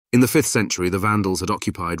In the 5th century, the Vandals had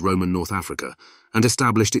occupied Roman North Africa and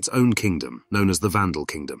established its own kingdom, known as the Vandal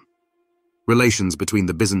Kingdom. Relations between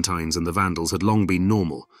the Byzantines and the Vandals had long been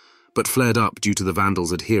normal, but flared up due to the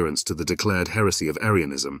Vandals' adherence to the declared heresy of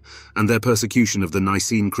Arianism and their persecution of the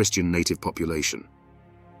Nicene Christian native population.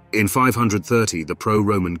 In 530, the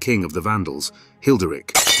pro-Roman king of the Vandals,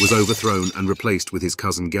 Hilderic, was overthrown and replaced with his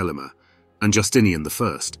cousin Gelimer, and Justinian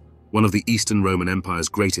I, one of the Eastern Roman Empire's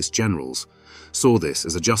greatest generals, saw this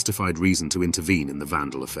as a justified reason to intervene in the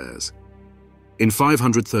Vandal affairs. In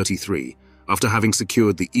 533, after having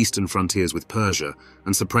secured the eastern frontiers with Persia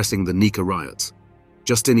and suppressing the Nika riots,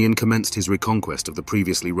 Justinian commenced his reconquest of the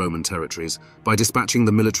previously Roman territories by dispatching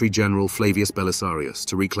the military general Flavius Belisarius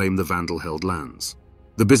to reclaim the Vandal-held lands.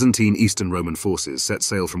 The Byzantine Eastern Roman forces set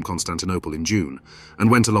sail from Constantinople in June and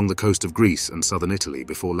went along the coast of Greece and southern Italy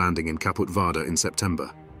before landing in Caput Vada in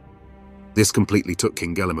September. This completely took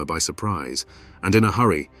King Gelimer by surprise, and in a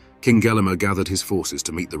hurry, King Gelimer gathered his forces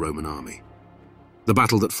to meet the Roman army. The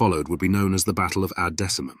battle that followed would be known as the Battle of Ad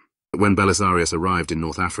Decimum. When Belisarius arrived in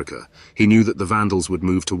North Africa, he knew that the Vandals would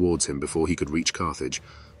move towards him before he could reach Carthage,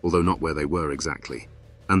 although not where they were exactly,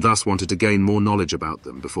 and thus wanted to gain more knowledge about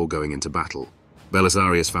them before going into battle.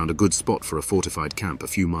 Belisarius found a good spot for a fortified camp a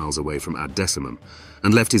few miles away from Ad Decimum,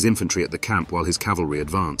 and left his infantry at the camp while his cavalry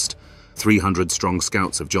advanced, 300 strong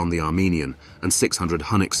scouts of John the Armenian and 600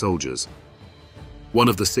 Hunnic soldiers. One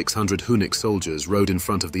of the 600 Hunnic soldiers rode in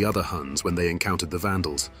front of the other Huns when they encountered the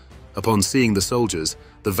Vandals. Upon seeing the soldiers,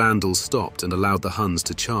 the Vandals stopped and allowed the Huns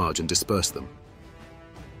to charge and disperse them.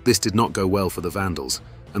 This did not go well for the Vandals,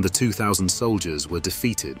 and the 2,000 soldiers were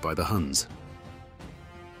defeated by the Huns.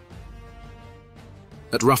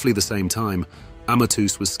 At roughly the same time,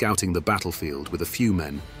 Amatus was scouting the battlefield with a few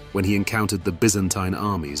men when he encountered the Byzantine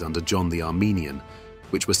armies under John the Armenian,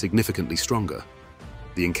 which were significantly stronger.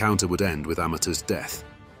 The encounter would end with Amatus' death.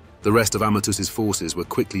 The rest of Amatus's forces were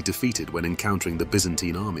quickly defeated when encountering the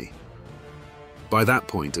Byzantine army. By that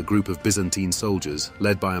point, a group of Byzantine soldiers,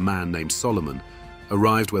 led by a man named Solomon,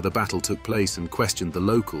 arrived where the battle took place and questioned the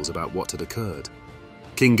locals about what had occurred.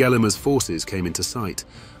 King Gelimer's forces came into sight,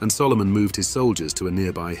 and Solomon moved his soldiers to a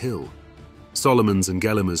nearby hill. Solomon's and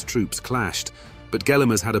Gelimer's troops clashed, but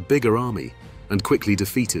Gelimer's had a bigger army and quickly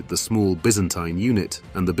defeated the small Byzantine unit,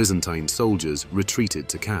 and the Byzantine soldiers retreated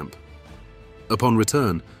to camp. Upon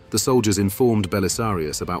return, the soldiers informed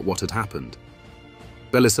Belisarius about what had happened.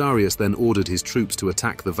 Belisarius then ordered his troops to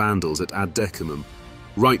attack the Vandals at Ad Decimum,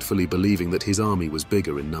 rightfully believing that his army was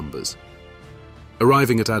bigger in numbers.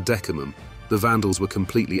 Arriving at Ad Decimum, the Vandals were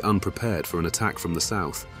completely unprepared for an attack from the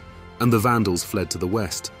south, and the Vandals fled to the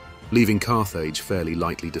west, leaving Carthage fairly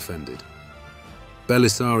lightly defended.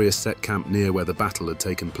 Belisarius set camp near where the battle had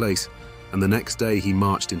taken place, and the next day he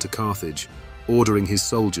marched into Carthage, ordering his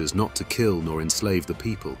soldiers not to kill nor enslave the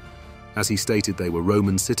people, as he stated they were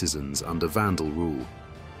Roman citizens under Vandal rule.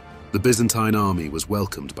 The Byzantine army was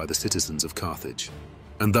welcomed by the citizens of Carthage,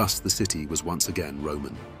 and thus the city was once again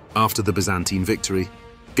Roman. After the Byzantine victory,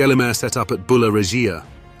 Gelimer set up at Bulla Regia,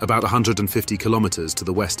 about 150 kilometers to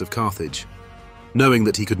the west of Carthage. Knowing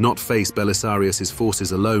that he could not face Belisarius's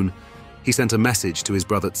forces alone, he sent a message to his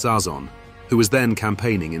brother Tsazon, who was then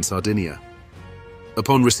campaigning in Sardinia.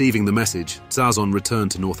 Upon receiving the message, Tsazon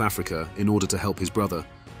returned to North Africa in order to help his brother.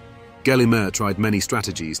 Gelimer tried many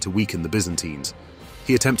strategies to weaken the Byzantines.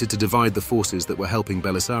 He attempted to divide the forces that were helping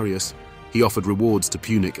Belisarius. He offered rewards to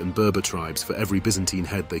Punic and Berber tribes for every Byzantine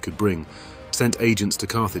head they could bring, sent agents to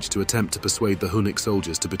Carthage to attempt to persuade the Hunnic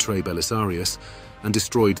soldiers to betray Belisarius, and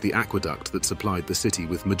destroyed the aqueduct that supplied the city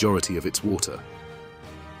with majority of its water.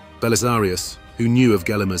 Belisarius, who knew of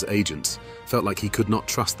Gelimer's agents, felt like he could not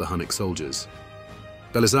trust the Hunnic soldiers.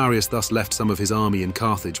 Belisarius thus left some of his army in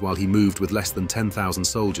Carthage while he moved with less than 10,000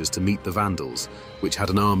 soldiers to meet the Vandals, which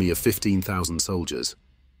had an army of 15,000 soldiers.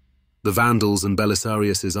 The Vandals and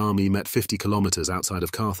Belisarius's army met 50 kilometers outside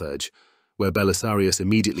of Carthage, where Belisarius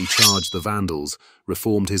immediately charged the Vandals,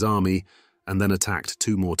 reformed his army, and then attacked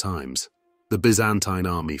 2 more times. The Byzantine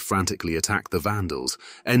army frantically attacked the Vandals,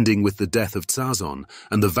 ending with the death of Tsazon,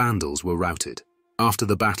 and the Vandals were routed. After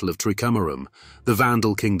the Battle of Tricamarum, the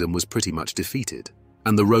Vandal kingdom was pretty much defeated,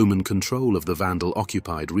 and the Roman control of the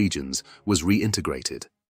Vandal-occupied regions was reintegrated.